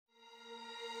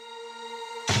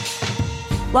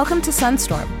Welcome to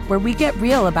Sunstorm, where we get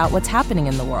real about what's happening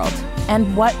in the world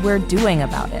and what we're doing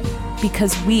about it,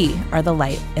 because we are the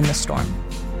light in the storm.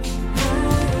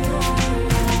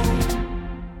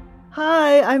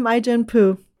 Hi, I'm Ai-jen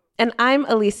Poo. And I'm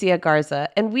Alicia Garza,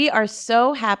 and we are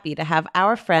so happy to have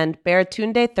our friend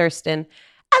Baratunde Thurston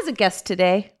as a guest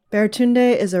today.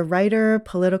 Baratunde is a writer,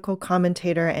 political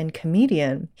commentator, and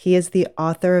comedian. He is the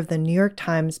author of the New York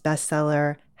Times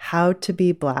bestseller, How to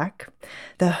Be Black,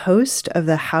 the host of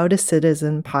the How to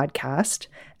Citizen podcast,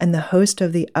 and the host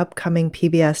of the upcoming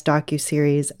PBS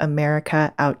docuseries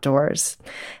America Outdoors.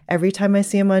 Every time I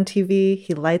see him on TV,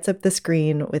 he lights up the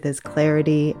screen with his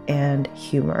clarity and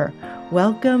humor.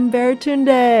 Welcome,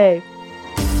 Baratunde!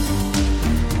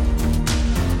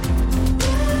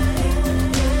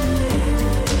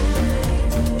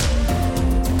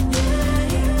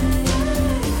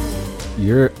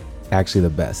 You're actually the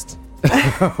best.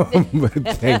 But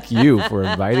thank you for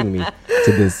inviting me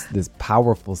to this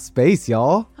powerful space,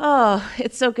 y'all. Oh,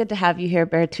 it's so good to have you here,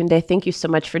 Baratunde. Thank you so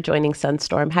much for joining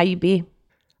Sunstorm. How you be?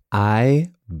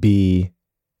 I be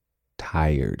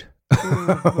tired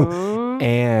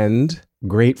and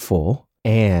grateful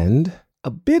and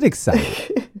a bit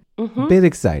excited.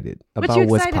 About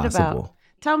what's possible. About?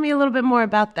 Tell me a little bit more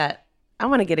about that. I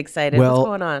want to get excited. Well, what's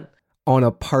going on? On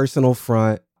a personal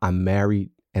front, I'm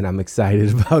married and I'm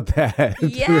excited about that.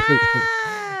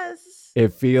 Yes.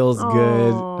 It feels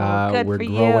good. Good We're for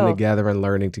growing you. together and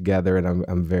learning together, and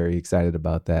I'm very excited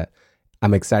about that.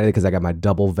 I'm excited because I got my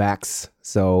double vax,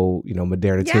 so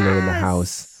Moderna team in the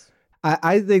house.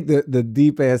 I think the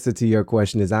deep answer to your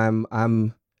question is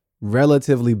I'm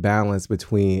relatively balanced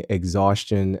between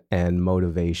exhaustion and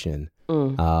motivation.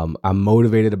 I'm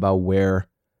motivated about where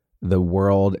the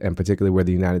world, and particularly where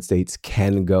the United States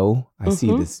can go. I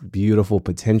see this beautiful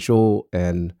potential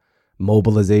and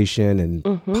mobilization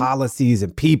and policies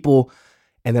and people.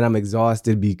 And then I'm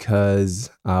exhausted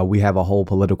because we have a whole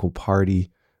political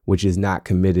party which is not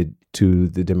committed to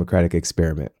the democratic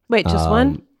experiment. Wait, just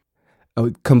one?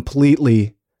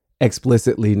 Completely,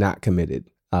 explicitly not committed.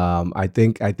 I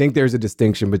think there's a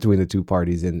distinction between the two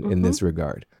parties in this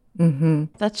regard.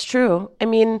 That's true. I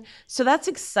mean, so that's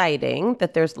exciting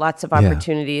that there's lots of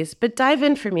opportunities, but dive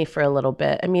in for me for a little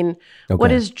bit. I mean,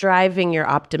 What is driving your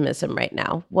optimism right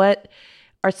now? What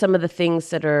are some of the things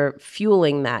that are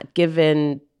fueling that,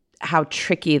 given how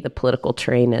tricky the political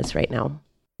terrain is right now?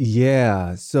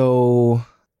 Yeah. So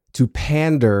to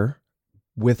pander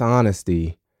with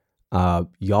honesty,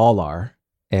 y'all are,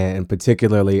 and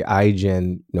particularly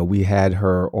Ai-jen, we had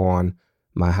her on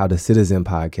my How to Citizen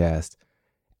podcast.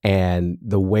 And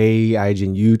the way,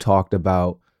 Ai-jen, you talked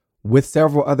about with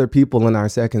several other people in our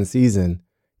second season,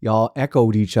 y'all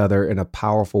echoed each other in a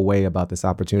powerful way about this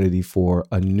opportunity for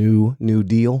a new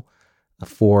deal,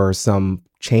 for some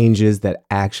changes that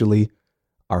actually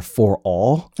are for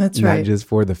all. That's right. Not just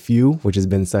for the few, which has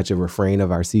been such a refrain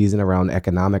of our season around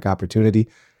economic opportunity.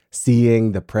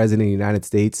 Seeing the president of the United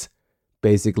States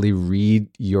basically read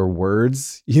your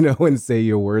words, and say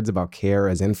your words about care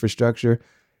as infrastructure.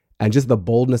 And just the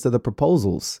boldness of the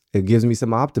proposals, it gives me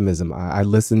some optimism. I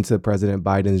listened to President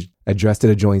Biden's address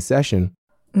at a joint session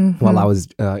while I was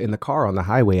in the car on the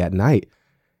highway at night.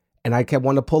 And I kept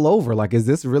wanting to pull over. Like, is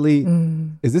this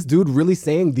dude really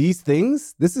saying these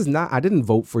things? This is not, I didn't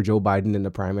vote for Joe Biden in the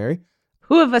primary.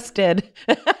 Who of us did?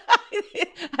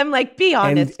 I'm like, be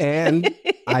honest. And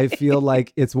I feel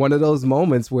like it's one of those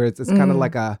moments where it's kind of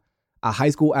like a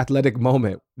high school athletic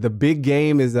moment. The big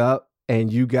game is up.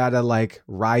 And you gotta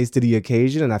rise to the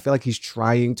occasion. And I feel like he's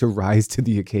trying to rise to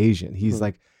the occasion. He's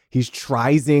he's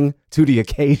trising to the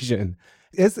occasion.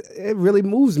 It really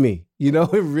moves me, it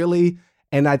really.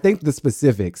 And I think the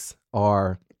specifics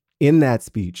are in that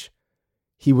speech.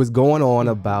 He was going on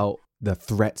about the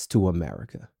threats to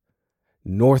America,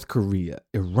 North Korea,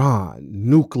 Iran,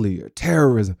 nuclear,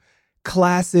 terrorism,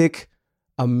 classic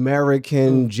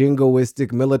American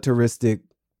jingoistic, militaristic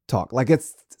talk.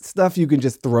 It's stuff you can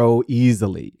just throw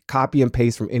easily, copy and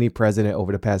paste from any president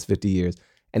over the past 50 years.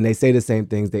 And they say the same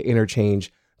things. They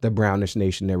interchange the brownish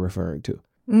nation they're referring to.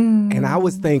 And I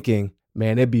was thinking,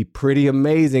 man, it'd be pretty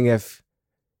amazing if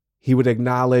he would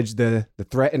acknowledge the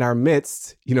threat in our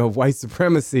midst, of white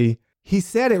supremacy. He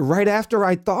said it right after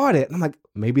I thought it. And I'm like,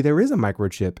 maybe there is a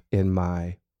microchip in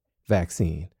my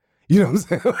vaccine. You know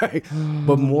what I'm saying?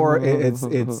 But more,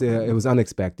 it was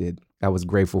unexpected. I was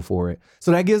grateful for it.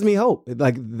 So that gives me hope.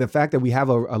 The fact that we have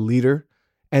a leader,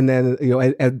 and then,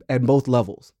 at both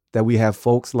levels, that we have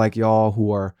folks like y'all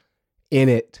who are in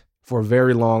it for a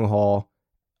very long haul,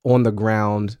 on the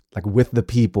ground, with the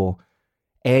people.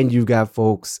 And you've got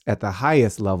folks at the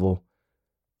highest level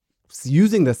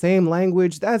using the same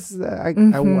language, that's I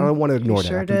don't want to ignore that.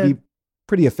 Sure I can be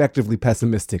pretty effectively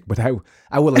pessimistic, but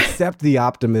I will accept the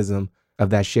optimism of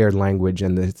that shared language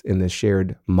and in this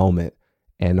shared moment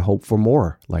and hope for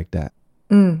more like that.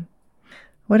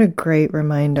 What a great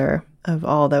reminder of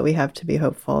all that we have to be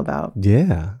hopeful about.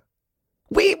 Yeah.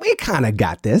 We kind of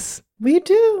got this. We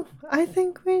do. I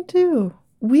think we do.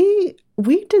 We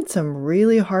did some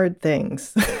really hard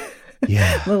things.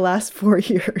 Yeah. The last 4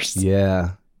 years.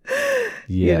 Yeah.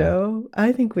 Yeah. You know,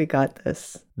 I think we got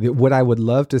this. What I would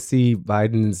love to see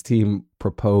Biden's team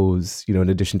propose, you know, in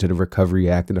addition to the Recovery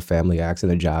Act and the Family Acts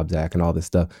and the Jobs Act and all this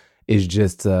stuff, is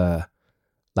just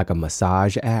like a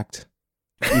massage act.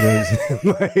 You know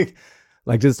what I'm saying?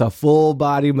 Like just a full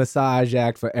body massage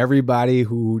act for everybody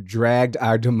who dragged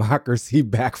our democracy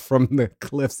back from the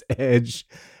cliff's edge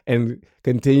and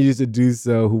continues to do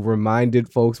so, who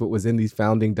reminded folks what was in these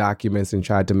founding documents and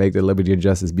tried to make the liberty and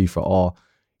justice be for all.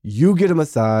 You get a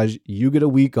massage, you get a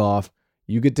week off,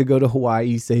 you get to go to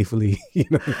Hawaii safely. You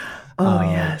know?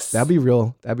 Yes. That'd be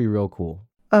real cool.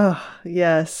 Oh,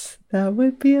 yes. That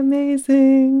would be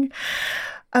amazing.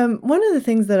 One of the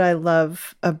things that I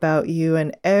love about you,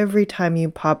 and every time you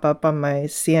pop up on my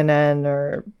CNN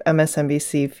or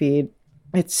MSNBC feed,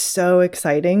 it's so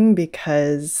exciting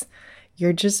because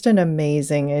you're just an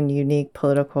amazing and unique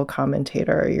political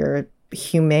commentator. You're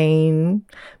humane,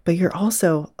 but you're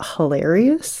also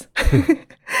hilarious.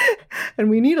 And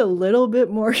we need a little bit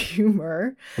more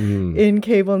humor in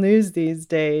cable news these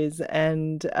days.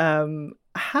 And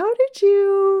how did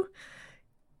you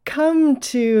come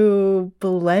to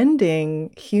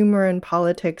blending humor and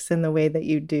politics in the way that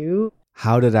you do?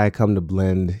 How did I come to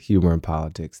blend humor and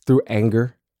politics? Through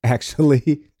anger,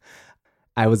 actually.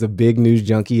 I was a big news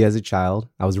junkie as a child.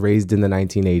 I was raised in the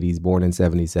 1980s, born in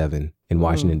 1977 in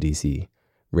Washington, D.C.,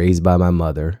 raised by my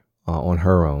mother on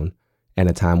her own, and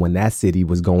a time when that city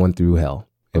was going through hell.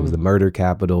 It was the murder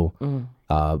capital.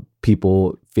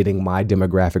 People fitting my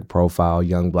demographic profile,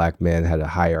 young Black men, had a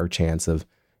higher chance of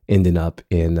ending up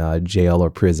in jail or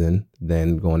prison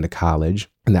than going to college.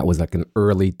 And that was like an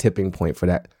early tipping point for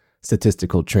that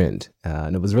statistical trend.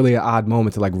 And it was really an odd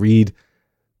moment to like read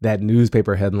that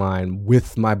newspaper headline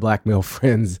with my Black male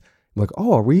friends. I'm like,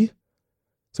 oh,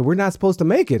 so we're not supposed to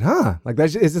make it, huh? Like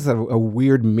it's just a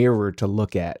weird mirror to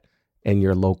look at in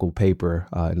your local paper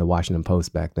in the Washington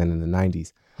Post back then in the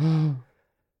 90s.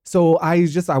 So I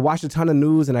watched a ton of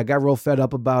news and I got real fed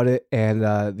up about it. And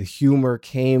the humor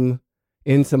came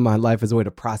into my life as a way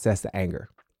to process the anger.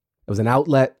 It was an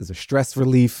outlet. It was a stress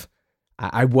relief.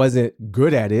 I wasn't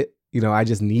good at it. You know, I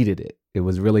just needed it. It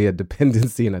was really a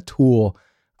dependency and a tool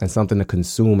and something to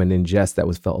consume and ingest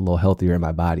that felt a little healthier in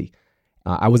my body.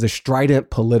 I was a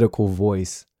strident political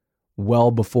voice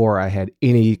well before I had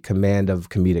any command of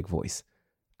comedic voice.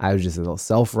 I was just a little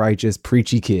self-righteous,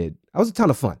 preachy kid. I was a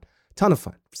ton of fun.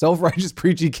 Self-righteous,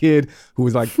 preachy kid who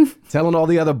was like telling all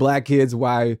the other Black kids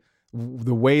why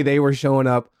the way they were showing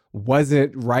up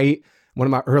wasn't right. One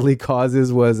of my early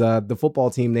causes was the football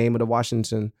team name of the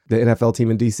NFL team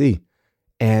in DC.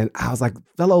 And I was like,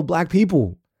 fellow Black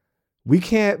people, we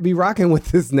can't be rocking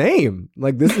with this name.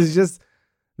 Like, this is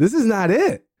not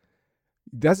it.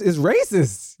 It's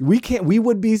racist. We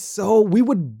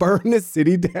would burn the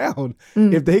city down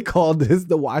if they called this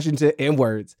the Washington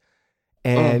N-words.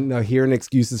 And hearing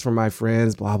excuses from my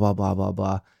friends, blah, blah, blah, blah,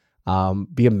 blah.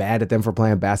 Being mad at them for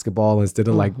playing basketball instead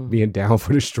of like being down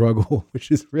for the struggle, which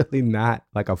is really not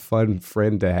like a fun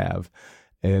friend to have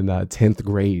in 10th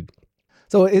grade.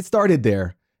 So it started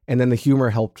there. And then the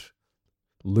humor helped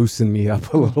loosen me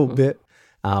up a little bit.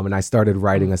 And I started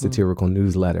writing a satirical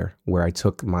newsletter where I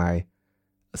took my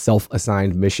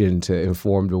self-assigned mission to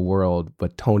inform the world,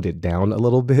 but toned it down a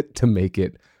little bit to make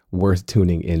it worth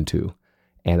tuning into.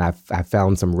 And I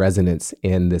found some resonance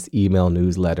in this email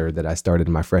newsletter that I started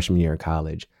in my freshman year in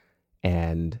college.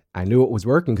 And I knew it was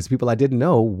working because people I didn't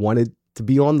know wanted to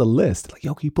be on the list. Like,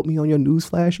 yo, can you put me on your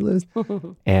newsflash list?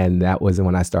 And that was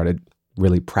when I started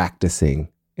really practicing,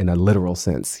 in a literal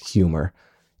sense, humor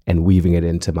and weaving it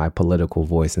into my political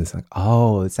voice. And it's like,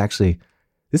 oh, it's actually,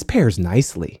 this pairs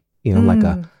nicely, you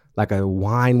know, like a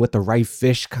wine with the right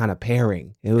fish kind of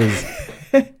pairing. It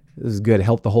was good. It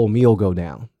helped the whole meal go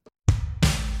down.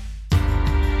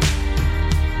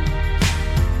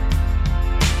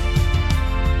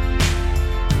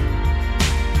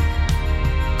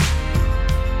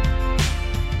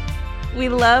 We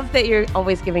love that you're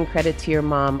always giving credit to your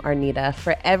mom, Arnita,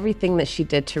 for everything that she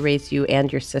did to raise you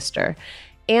and your sister,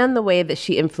 and the way that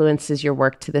she influences your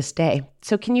work to this day.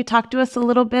 So can you talk to us a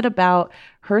little bit about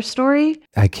her story?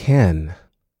 I can.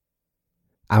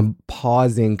 I'm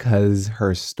pausing because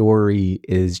her story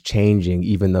is changing,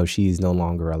 even though she's no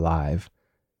longer alive,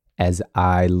 as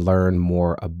I learn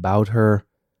more about her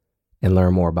and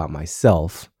learn more about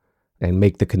myself and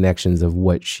make the connections of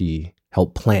what she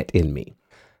helped plant in me.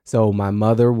 So my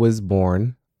mother was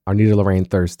born, Arnita Lorraine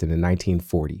Thurston, in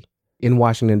 1940 in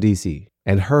Washington, D.C.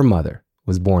 And her mother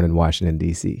was born in Washington,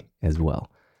 D.C. as well.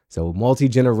 So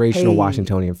multi-generational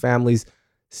Washingtonian families,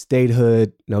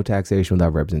 statehood, no taxation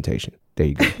without representation. There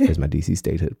you go. There's my DC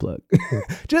statehood plug.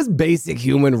 Just basic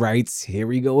human rights. Here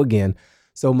we go again.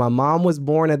 So my mom was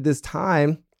born at this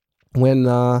time when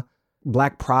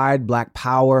Black pride, Black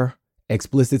power,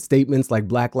 explicit statements like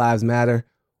Black Lives Matter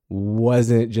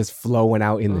wasn't just flowing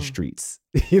out in the streets.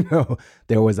 You know,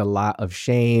 there was a lot of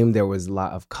shame. There was a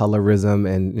lot of colorism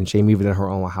and shame even in her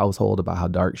own household about how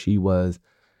dark she was.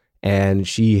 And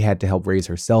she had to help raise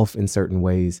herself in certain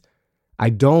ways. I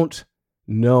don't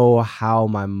know how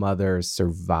my mother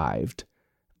survived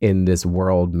in this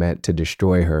world meant to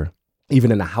destroy her,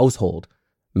 even in a household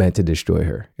meant to destroy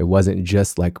her. It wasn't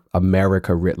just like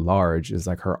America writ large. It's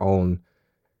like her own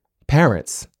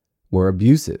parents were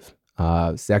abusive,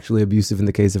 sexually abusive in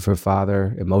the case of her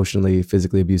father, emotionally,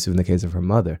 physically abusive in the case of her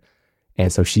mother.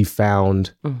 And so she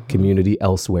found community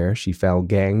elsewhere. She found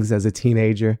gangs as a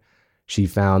teenager. She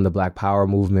found the Black Power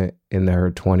movement in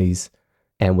her 20s.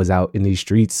 And was out in these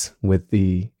streets with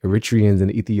the Eritreans and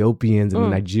the Ethiopians and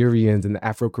the Nigerians and the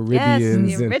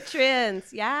Afro-Caribbeans. Yes, the Eritreans.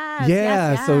 Yes. Yeah.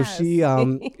 Yes. So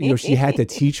she, she had to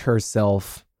teach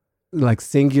herself, like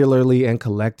singularly and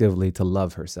collectively, to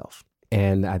love herself.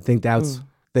 And I think that's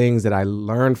things that I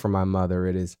learned from my mother.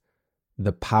 It is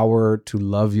the power to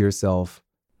love yourself.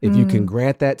 If you can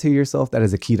grant that to yourself, that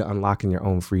is a key to unlocking your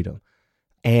own freedom.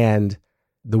 And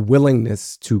the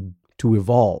willingness to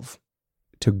evolve,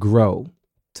 to grow,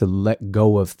 to let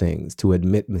go of things, to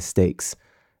admit mistakes,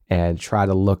 and try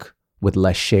to look with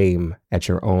less shame at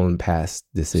your own past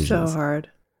decisions. So hard.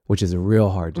 Which is real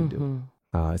hard to do.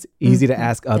 It's easy to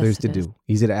ask others to do,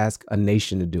 easy to ask a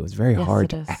nation to do. It's very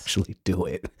hard to actually do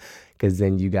it because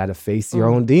then you got to face your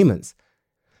own demons.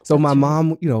 So my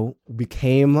mom,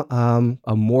 became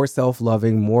a more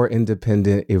self-loving, more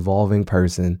independent, evolving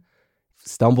person,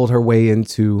 stumbled her way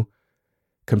into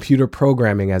computer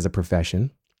programming as a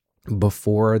profession.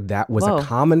 Before that was a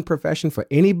common profession for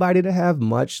anybody to have,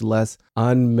 much less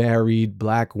unmarried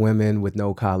Black women with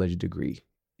no college degree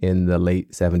in the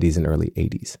late 70s and early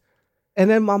 80s. And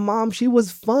then my mom, she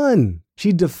was fun.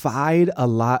 She defied a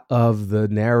lot of the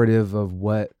narrative of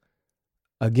what,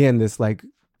 again, this like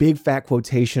big fat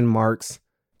quotation marks,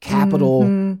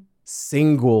 capital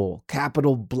single,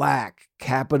 capital Black,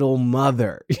 capital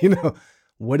mother.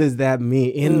 What does that mean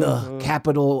in the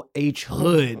capital H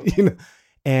hood?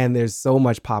 And there's so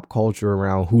much pop culture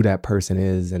around who that person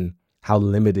is and how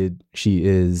limited she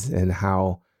is and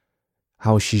how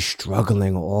she's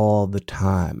struggling all the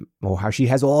time, or how she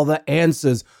has all the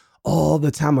answers all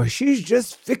the time, or she's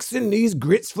just fixing these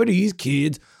grits for these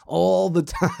kids all the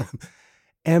time.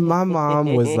 And my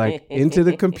mom was like into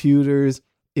the computers.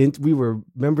 We were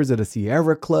members of the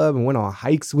Sierra Club and went on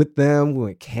hikes with them. We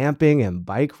went camping and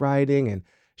bike riding, and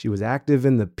she was active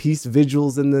in the peace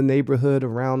vigils in the neighborhood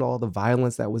around all the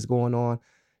violence that was going on.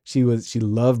 She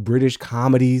loved British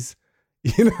comedies,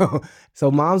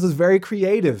 So mom's was very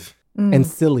creative and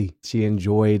silly. She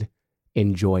enjoyed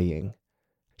enjoying.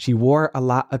 She wore a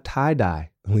lot of tie-dye.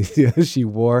 She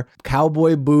wore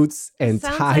cowboy boots and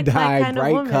tie-dye,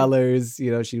 bright colors.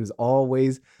 She was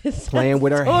always playing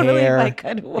with her hair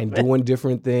and doing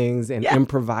different things and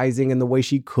improvising in the way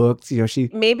she cooked.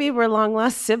 Maybe we're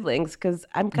long-lost siblings because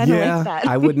I'm kind of like that.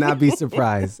 I would not be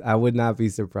surprised. And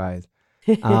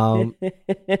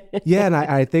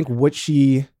I think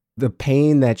the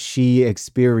pain that she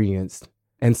experienced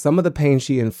and some of the pain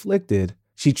she inflicted,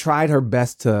 she tried her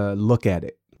best to look at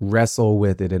it, wrestle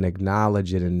with it, and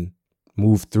acknowledge it and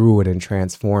move through it and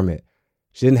transform it.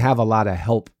 She didn't have a lot of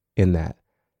help in that.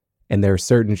 And there are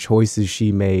certain choices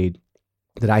she made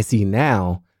that I see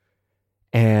now,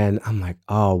 and I'm like,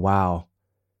 oh, wow.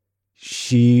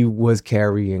 She was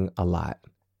carrying a lot.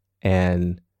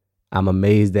 And I'm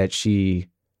amazed that she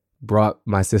brought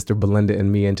my sister Belinda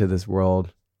and me into this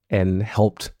world and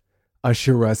helped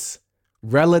usher us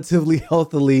relatively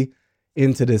healthily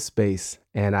into this space.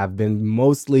 And I've been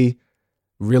mostly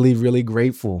really, really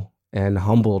grateful and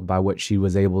humbled by what she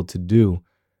was able to do.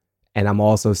 And I'm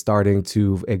also starting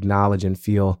to acknowledge and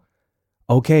feel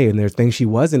okay. And there's things she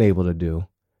wasn't able to do.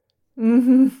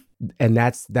 And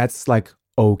that's like,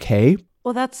 okay.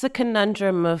 Well, that's the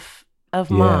conundrum of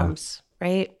moms,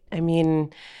 right? I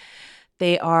mean,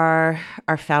 they are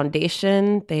our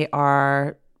foundation. They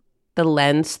are the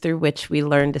lens through which we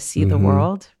learn to see the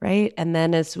world, right? And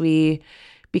then as we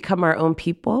become our own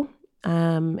people,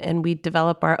 and we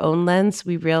develop our own lens,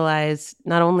 we realize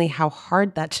not only how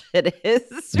hard that shit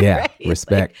is. Yeah, right?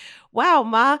 respect. Like, wow,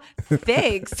 Ma,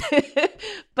 thanks.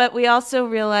 But we also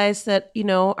realize that,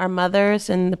 our mothers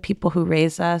and the people who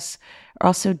raise us are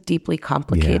also deeply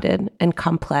complicated and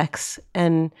complex.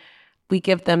 And we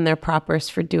give them their propers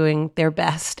for doing their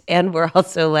best. And we're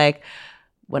also like,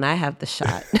 when I have the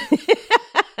shot,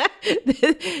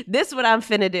 this is what I'm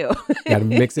finna do. Got to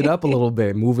mix it up a little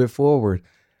bit, move it forward.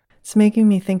 It's making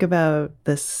me think about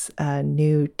this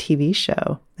new TV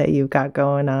show that you've got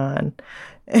going on.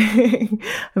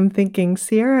 I'm thinking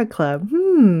Sierra Club.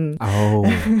 Oh.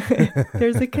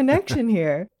 There's a connection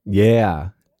here. Yeah.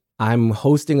 I'm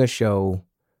hosting a show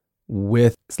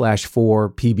with/for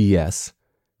PBS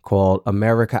called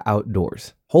America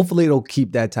Outdoors. Hopefully it'll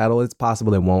keep that title. It's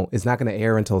possible it won't. It's not going to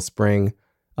air until spring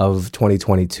of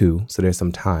 2022. So there's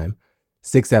some time.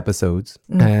 6 episodes.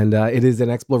 And it is an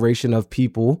exploration of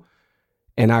people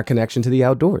and our connection to the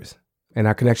outdoors and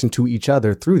our connection to each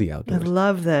other through the outdoors. I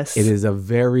love this. It is a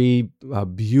very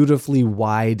beautifully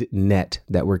wide net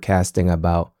that we're casting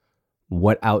about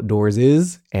what outdoors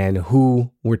is and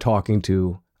who we're talking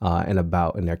to and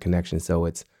about and their connection. So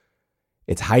it's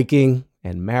hiking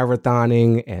and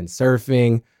marathoning and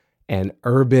surfing and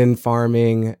urban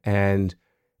farming and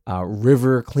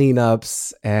river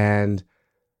cleanups and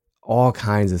all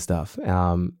kinds of stuff.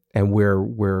 And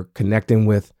we're connecting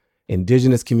with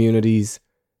indigenous communities,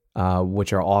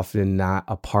 which are often not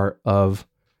a part of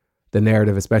the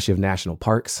narrative, especially of national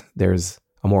parks. There's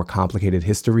a more complicated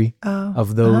history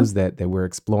of those that we're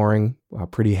exploring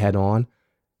pretty head on.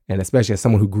 And especially as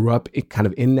someone who grew up kind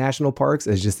of in national parks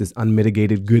as just this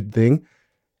unmitigated good thing,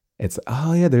 it's,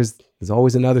 there's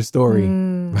always another story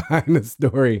behind the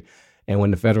story. And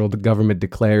when the federal government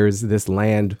declares this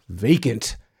land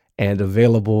vacant and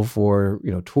available for,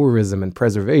 tourism and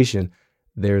preservation,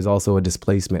 there's also a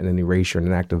displacement and an erasure and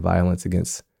an act of violence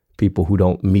against people who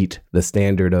don't meet the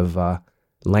standard of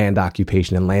land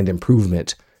occupation and land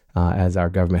improvement, as our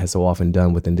government has so often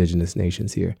done with indigenous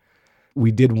nations here.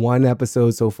 We did 1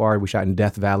 episode so far. We shot in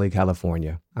Death Valley,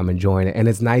 California. I'm enjoying it. And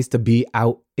it's nice to be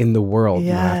out in the world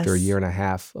after a year and a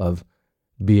half of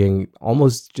being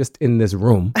almost just in this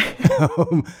room.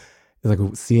 Like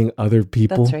seeing other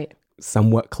people. That's right.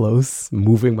 Somewhat close,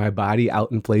 moving my body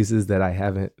out in places that I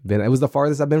haven't been. It was the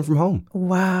farthest I've been from home.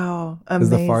 Wow. Amazing. It was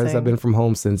the farthest I've been from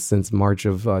home since March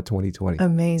of 2020.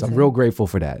 Amazing. So I'm real grateful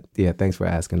for that. Yeah, thanks for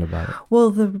asking about it.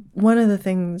 Well, one of the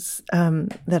things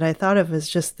that I thought of is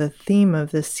just the theme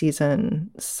of this season,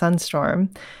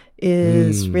 Sunstorm,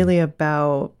 is really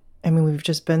about, we've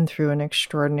just been through an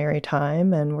extraordinary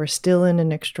time and we're still in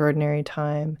an extraordinary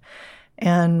time.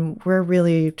 And we're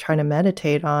really trying to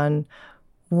meditate on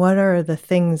what are the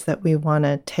things that we want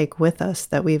to take with us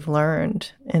that we've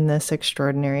learned in this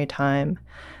extraordinary time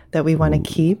that we want to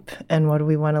keep, and what do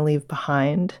we want to leave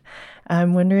behind?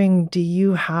 I'm wondering, do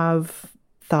you have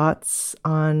thoughts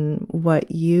on what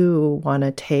you want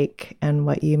to take and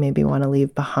what you maybe want to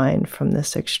leave behind from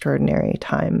this extraordinary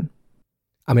time?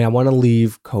 I want to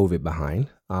leave COVID behind,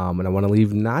 and I want to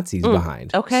leave Nazis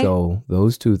behind. Okay. So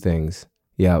those 2 things,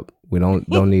 we don't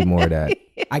need more of that.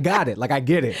 I got it. Like, I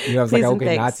get it. I was like,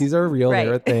 okay, Nazis are real. Right.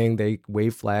 They're a thing. They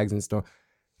wave flags and stuff.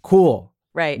 Cool.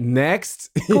 Right. Next.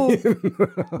 Cool.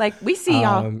 Like, we see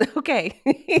y'all. Okay.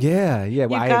 Yeah.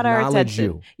 Well, I acknowledge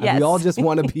you. Yes. We all just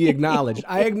want to be acknowledged.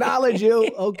 I acknowledge you.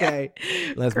 Okay.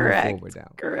 Let's move forward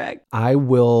now. Correct. I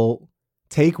will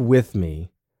take with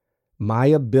me my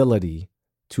ability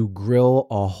to grill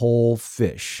a whole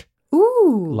fish.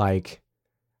 Ooh. Like,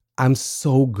 I'm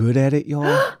so good at it,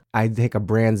 y'all. I take a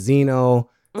branzino,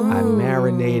 I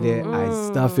marinate it, I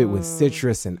stuff it with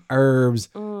citrus and herbs.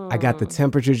 I got the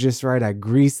temperature just right. I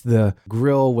grease the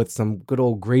grill with some good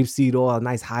old grapeseed oil, a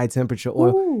nice high temperature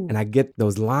oil, and I get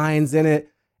those lines in it.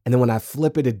 And then when I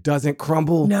flip it, it doesn't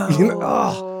crumble.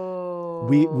 No.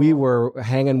 We were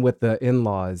hanging with the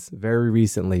in-laws very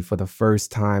recently for the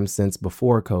first time since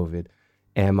before COVID.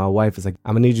 And my wife is like,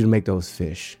 I'm gonna need you to make those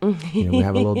fish. We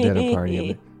have a little dinner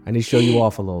party. I need to show you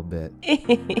off a little bit.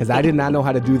 Because I did not know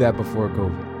how to do that before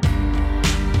COVID.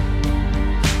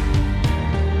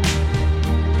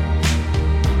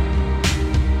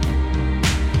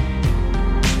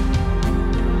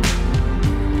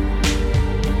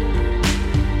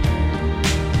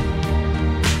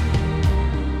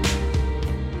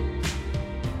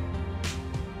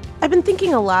 I've been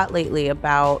thinking a lot lately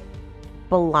about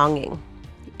belonging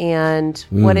and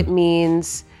what it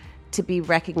means to be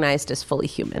recognized as fully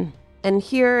human. And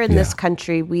here in this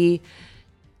country, we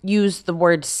use the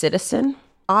word citizen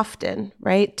often,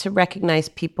 right? To recognize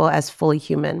people as fully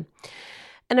human.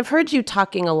 And I've heard you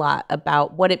talking a lot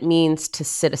about what it means to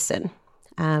citizen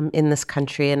in this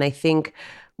country. And I think,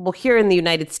 well, here in the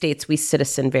United States, we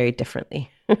citizen very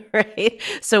differently, right?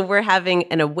 So we're having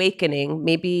an awakening,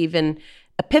 maybe even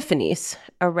epiphanies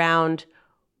around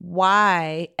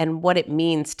why and what it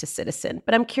means to citizen.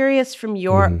 But I'm curious from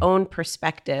your own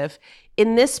perspective,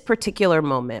 in this particular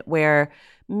moment where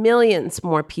millions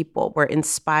more people were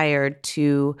inspired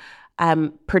to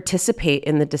participate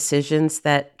in the decisions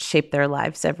that shape their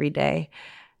lives every day,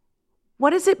 what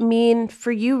does it mean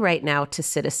for you right now to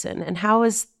citizen? And how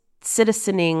is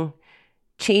citizening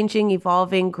changing,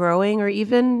 evolving, growing, or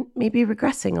even maybe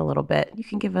regressing a little bit? You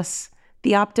can give us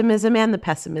the optimism and the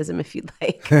pessimism if you'd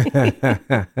like.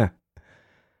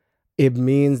 It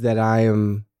means that I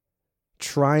am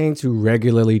trying to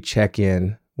regularly check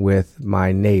in with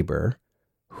my neighbor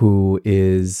who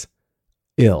is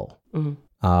ill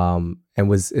and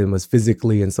was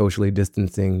physically and socially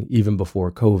distancing even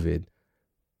before COVID,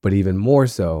 but even more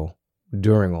so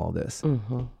during all this.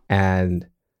 And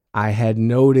I had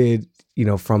noted,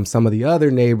 from some of the other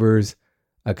neighbors,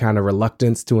 a kind of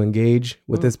reluctance to engage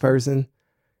with this person,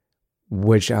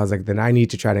 which I was like, then I need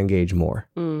to try to engage more.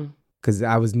 Because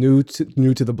I was new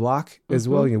to the block as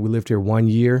well. We lived here 1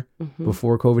 year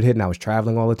before COVID hit, and I was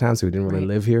traveling all the time, so we didn't really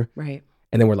live here. Right.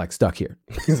 And then we're like stuck here.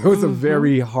 So it's a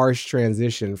very harsh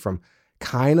transition from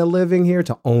kind of living here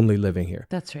to only living here.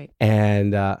 That's right.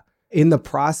 And in the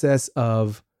process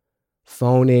of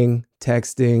phoning,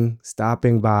 texting,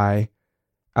 stopping by,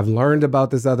 I've learned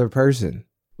about this other person.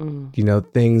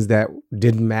 Things that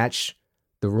didn't match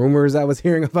the rumors I was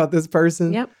hearing about this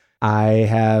person. Yep. I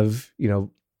have,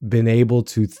 been able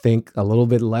to think a little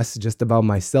bit less just about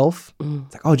myself.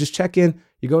 It's like, oh, just check in.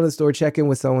 You go to the store, check in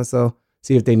with so-and-so,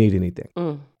 see if they need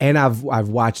anything. And I've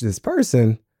watched this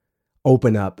person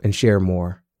open up and share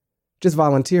more, just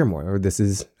volunteer more. Or this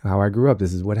is how I grew up.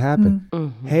 This is what happened.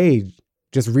 Hey,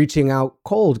 just reaching out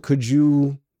cold. Could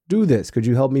you do this? Could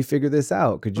you help me figure this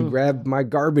out? Could you grab my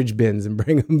garbage bins and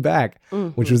bring them back?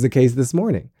 Which was the case this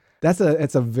morning.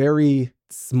 It's a very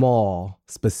small,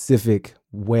 specific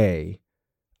way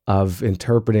of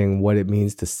interpreting what it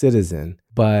means to citizen.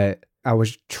 But I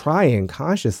was trying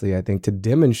consciously, I think, to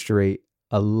demonstrate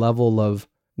a level of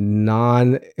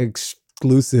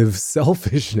non-exclusive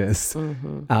selfishness,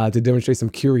 to demonstrate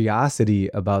some curiosity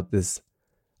about this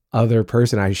other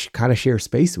person I kind of share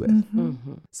space with.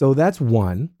 So that's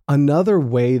one. Another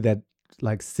way that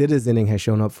citizening has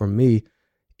shown up for me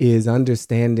is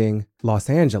understanding Los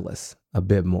Angeles a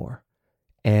bit more.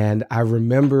 And I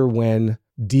remember when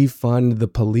defund the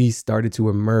police started to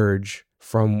emerge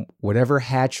from whatever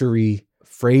hatchery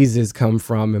phrases come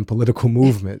from in political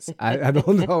movements. I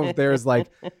don't know if there's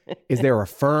is there a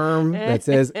firm that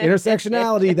says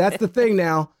intersectionality, that's the thing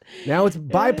now. Now it's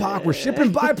BIPOC. We're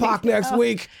shipping BIPOC next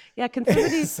week. Yeah, can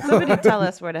somebody tell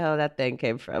us where the hell that thing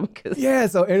came from? Yeah,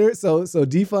 so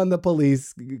defund the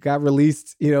police got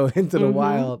released, into the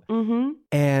wild.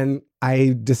 And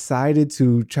I decided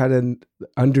to try to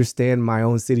understand my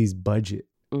own city's budget.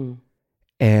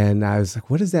 And I was like,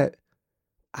 what is that?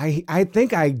 I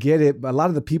think I get it, but a lot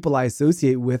of the people I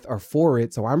associate with are for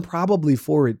it, so I'm probably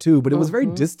for it too, but it was very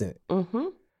distant.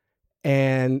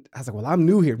 And I was like, well, I'm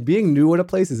new here. Being new at a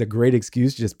place is a great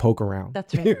excuse to just poke around.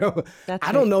 That's right.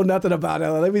 I don't know nothing about it.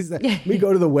 Let me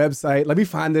go to the website. Let me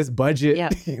find this budget.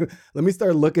 Let me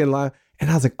start looking live. And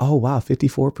I was like, oh, wow,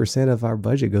 54% of our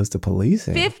budget goes to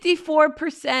policing.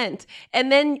 54%.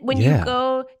 And then when you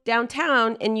go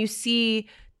downtown and you see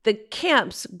the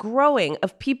camps growing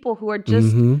of people who are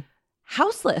just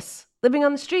houseless, living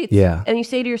on the streets. Yeah. And you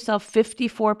say to yourself,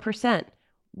 54%.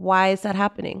 Why is that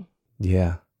happening?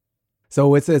 Yeah.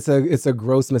 So it's a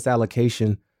gross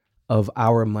misallocation of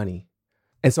our money.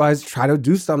 And so I try to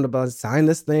do something about it, sign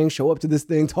this thing, show up to this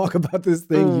thing, talk about this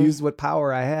thing, use what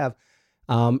power I have.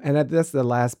 And that's the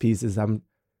last piece is I've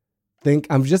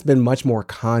just been much more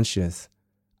conscious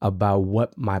about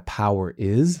what my power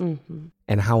is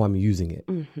and how I'm using it.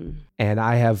 And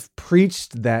I have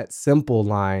preached that simple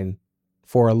line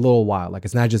for a little while.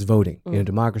 It's not just voting. In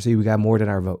democracy, we got more than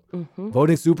our vote.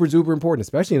 Voting super, super important,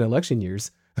 especially in election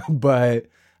years. But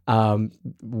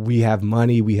we have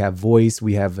money, we have voice,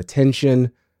 we have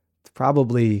attention.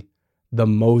 Probably the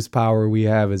most power we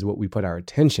have is what we put our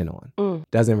attention on.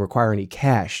 Doesn't require any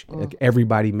cash.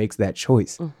 Everybody makes that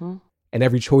choice. And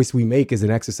every choice we make is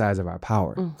an exercise of our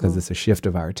power because it's a shift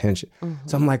of our attention.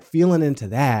 So I'm feeling into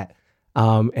that.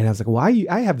 And I was like, well,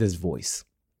 I have this voice.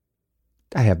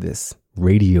 I have this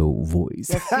radio voice.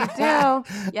 Yes, you do.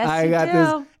 Yes, I got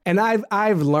this. And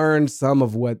I've learned some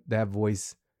of what that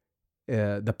voice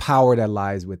the power that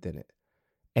lies within it.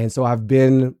 And so I've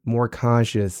been more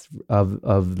conscious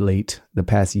of late, the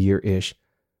past year-ish.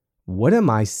 What am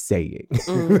I saying?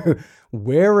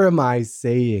 Where am I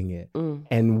saying it?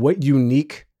 And what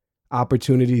unique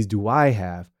opportunities do I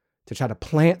have to try to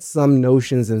plant some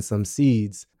notions and some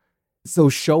seeds? So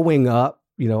showing up,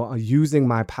 using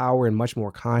my power in much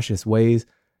more conscious ways.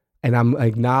 And I'm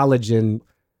acknowledging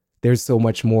there's so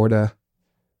much more to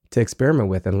experiment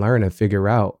with and learn and figure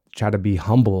out. Try to be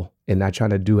humble and not trying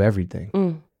to do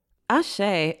everything. Ashe.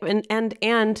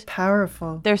 And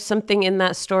powerful. There's something in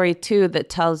that story too that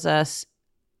tells us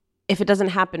if it doesn't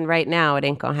happen right now, it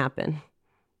ain't gonna happen.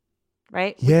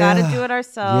 Right? We gotta do it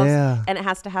ourselves. Yeah. And it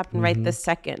has to happen right this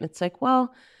second. It's like,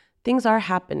 well, things are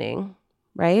happening,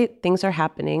 right? Things are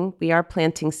happening. We are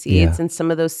planting seeds and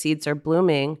some of those seeds are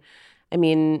blooming. I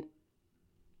mean,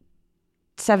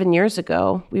 7 years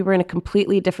ago, we were in a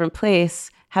completely different place,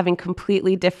 having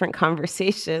completely different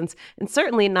conversations, and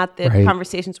certainly not the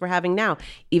conversations we're having now,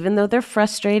 even though they're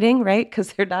frustrating, right?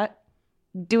 Because they're not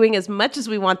doing as much as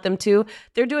we want them to.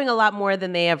 They're doing a lot more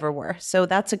than they ever were. So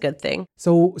that's a good thing.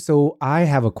 So I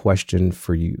have a question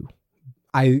for you.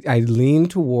 I lean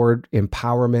toward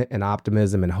empowerment and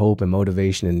optimism and hope and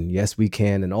motivation and yes, we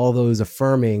can, and all those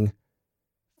affirming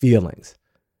feelings.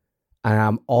 And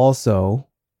I'm also,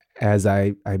 as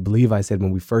I believe I said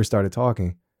when we first started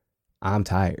talking, I'm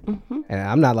tired. And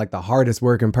I'm not like the hardest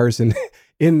working person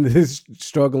in this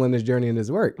struggle, in this journey, in this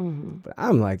work, but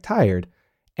I'm like tired.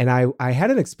 And I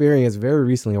had an experience very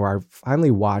recently where I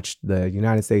finally watched the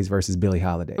United States versus Billie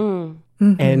Holiday.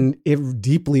 And it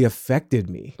deeply affected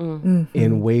me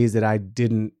in ways that I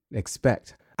didn't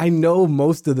expect. I know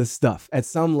most of the stuff. At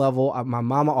some level, my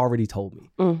mama already told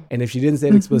me. And if she didn't say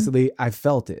it explicitly, I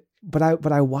felt it. But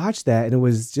I watched that and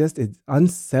it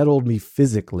unsettled me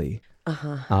physically.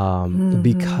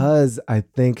 Because I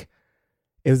think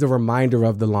it was a reminder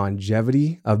of the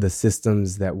longevity of the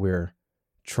systems that we're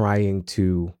trying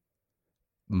to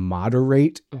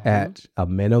moderate at a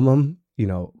minimum,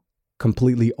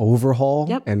 completely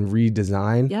overhaul and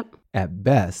redesign at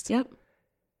best.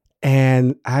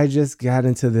 And I just got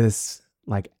into this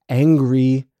like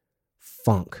angry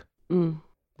funk where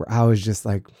I was just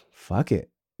like, fuck it.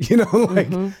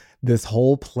 This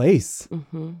whole place,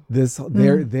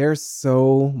 there's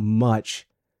so much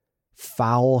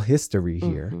foul history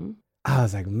here. I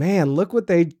was like, man, look what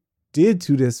they did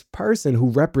to this person who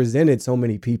represented so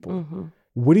many people.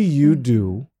 What do you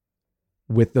do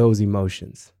with those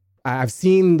emotions? I've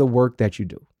seen the work that you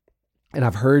do, and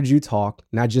I've heard you talk,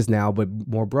 not just now, but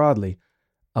more broadly,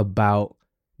 about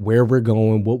where we're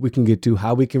going, what we can get to,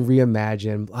 how we can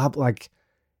reimagine, like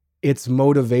it's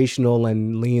motivational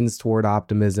and leans toward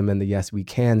optimism and the yes, we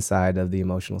can side of the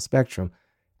emotional spectrum.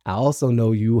 I also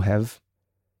know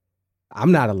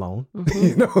I'm not alone.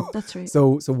 That's right.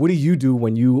 Mm-hmm. So what do you do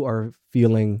when you are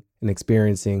feeling and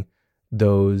experiencing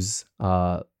those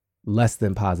less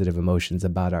than positive emotions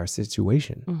about our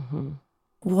situation?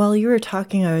 While you were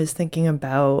talking, I was thinking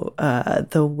about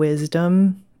the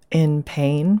wisdom in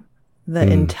pain, the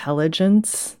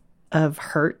intelligence of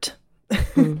hurt,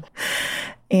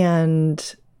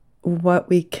 and what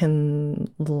we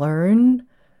can learn.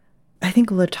 I think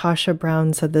Latasha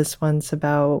Brown said this once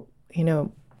about,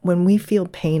 when we feel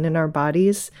pain in our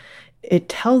bodies, it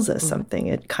tells us something.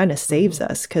 It kind of saves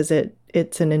us because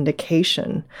it's an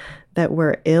indication that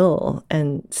we're ill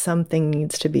and something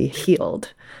needs to be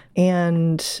healed.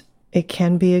 And it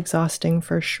can be exhausting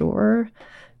for sure.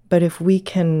 But if we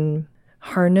can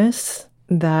harness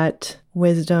that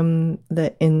wisdom,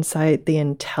 the insight, the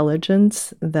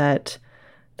intelligence that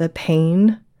the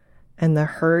pain and the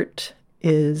hurt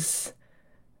is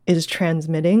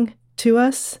transmitting to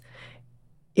us,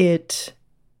 it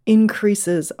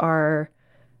increases our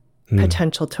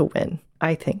potential to win,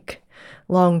 I think,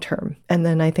 long term. And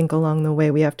then I think along the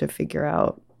way, we have to figure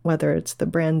out whether it's the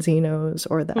branzinos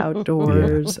or the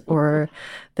outdoors or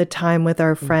the time with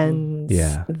our friends,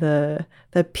 the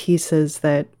pieces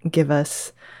that give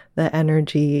us the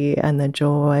energy and the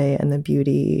joy and the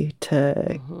beauty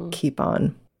to keep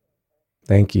on.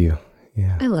 Thank you.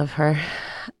 Yeah. I love her.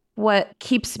 What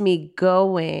keeps me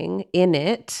going in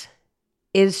it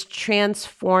is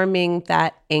transforming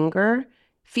that anger,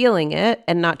 feeling it,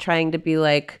 and not trying to be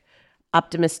like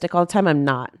optimistic all the time. I'm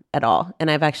not at all.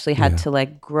 And I've actually had to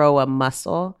like grow a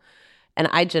muscle. And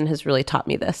Ai-jen has really taught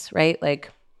me this, right?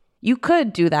 Like you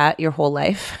could do that your whole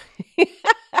life.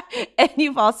 And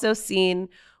you've also seen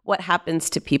what happens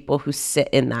to people who sit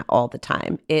in that all the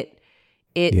time. It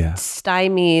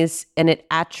stymies and it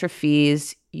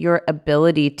atrophies your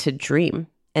ability to dream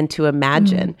and to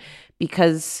imagine,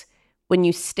 because when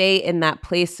you stay in that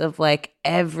place of like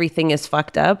everything is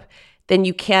fucked up, then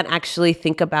you can't actually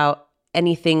think about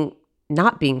anything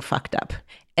not being fucked up.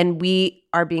 And we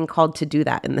are being called to do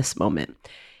that in this moment.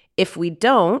 If we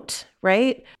don't,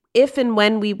 right? If and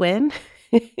when we win,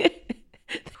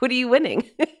 what are you winning?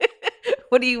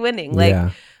 What are you winning? Like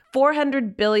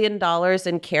 $400 billion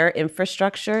in care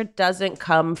infrastructure doesn't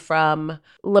come from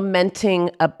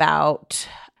lamenting about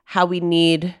how we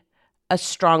need a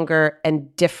stronger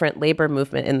and different labor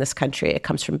movement in this country. It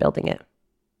comes from building it.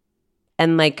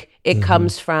 And like it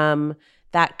comes from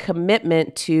that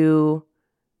commitment to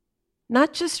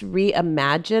not just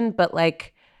reimagine, but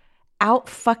like out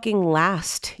fucking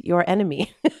last your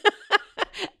enemy.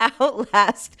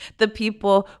 Outlast the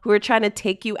people who are trying to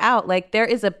take you out. Like there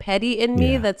is a petty in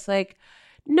me that's like,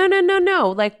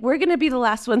 no. Like we're going to be the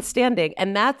last one standing.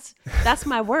 And that's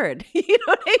my word. You know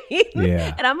what I mean?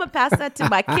 Yeah. And I'm going to pass that to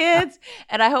my kids.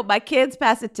 And I hope my kids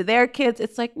pass it to their kids.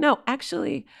 It's like, no,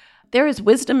 actually, there is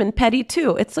wisdom in petty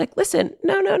too. It's like, listen,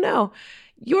 no.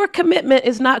 Your commitment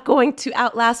is not going to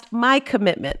outlast my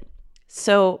commitment.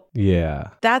 So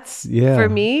that's for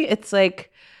me, it's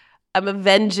like, I'm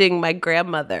avenging my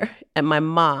grandmother and my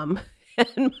mom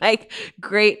and my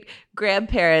great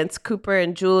grandparents, Cooper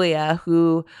and Julia,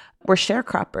 who were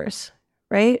sharecroppers,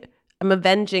 right? I'm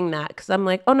avenging that because I'm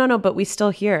like, oh, no, but we still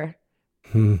here.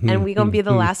 And we gonna be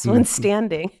the last one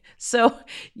standing. So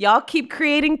y'all keep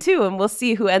creating too, and we'll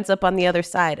see who ends up on the other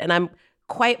side. And I'm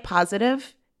quite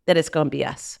positive that it's gonna be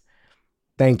us.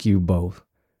 Thank you both.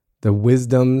 The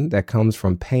wisdom that comes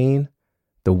from pain,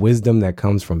 the wisdom that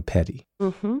comes from petty.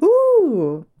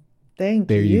 Ooh, thank you.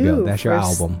 There you go. That's your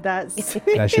album.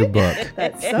 That's your book.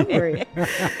 That's summary.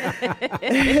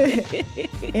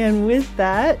 And with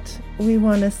that, we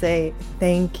want to say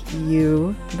thank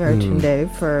you,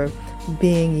 Baratunde, for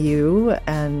being you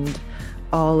and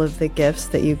all of the gifts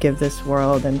that you give this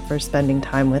world and for spending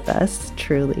time with us.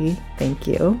 Truly, thank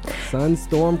you.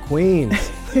 Sunstorm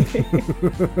Queens.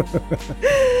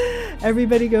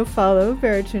 Everybody go follow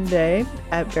Baratunde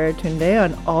at Baratunde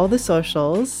on all the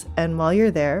socials. And while you're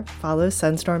there, follow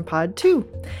Sunstorm Pod too.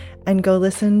 And go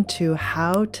listen to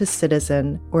How to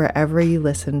Citizen wherever you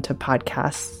listen to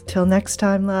podcasts. Till next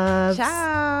time, loves.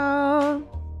 Ciao.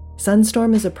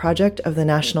 Sunstorm is a project of the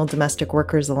National Domestic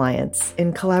Workers Alliance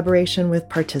in collaboration with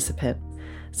Participant.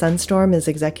 Sunstorm is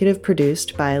executive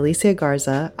produced by Alicia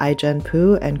Garza, Aijen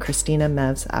Pu, and Christina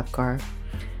Mevs Apgar.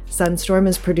 Sunstorm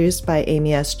is produced by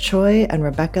Amy S. Choi and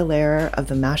Rebecca Lehrer of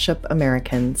the Mashup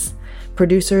Americans.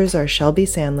 Producers are Shelby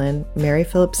Sandlin, Mary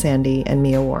Phillips Sandy, and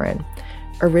Mia Warren.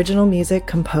 Original music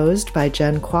composed by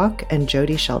Jen Kwok and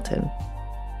Jody Shelton.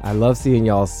 I love seeing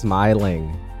y'all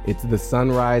smiling. It's the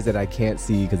sunrise that I can't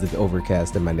see because it's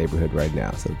overcast in my neighborhood right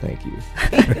now. So thank you.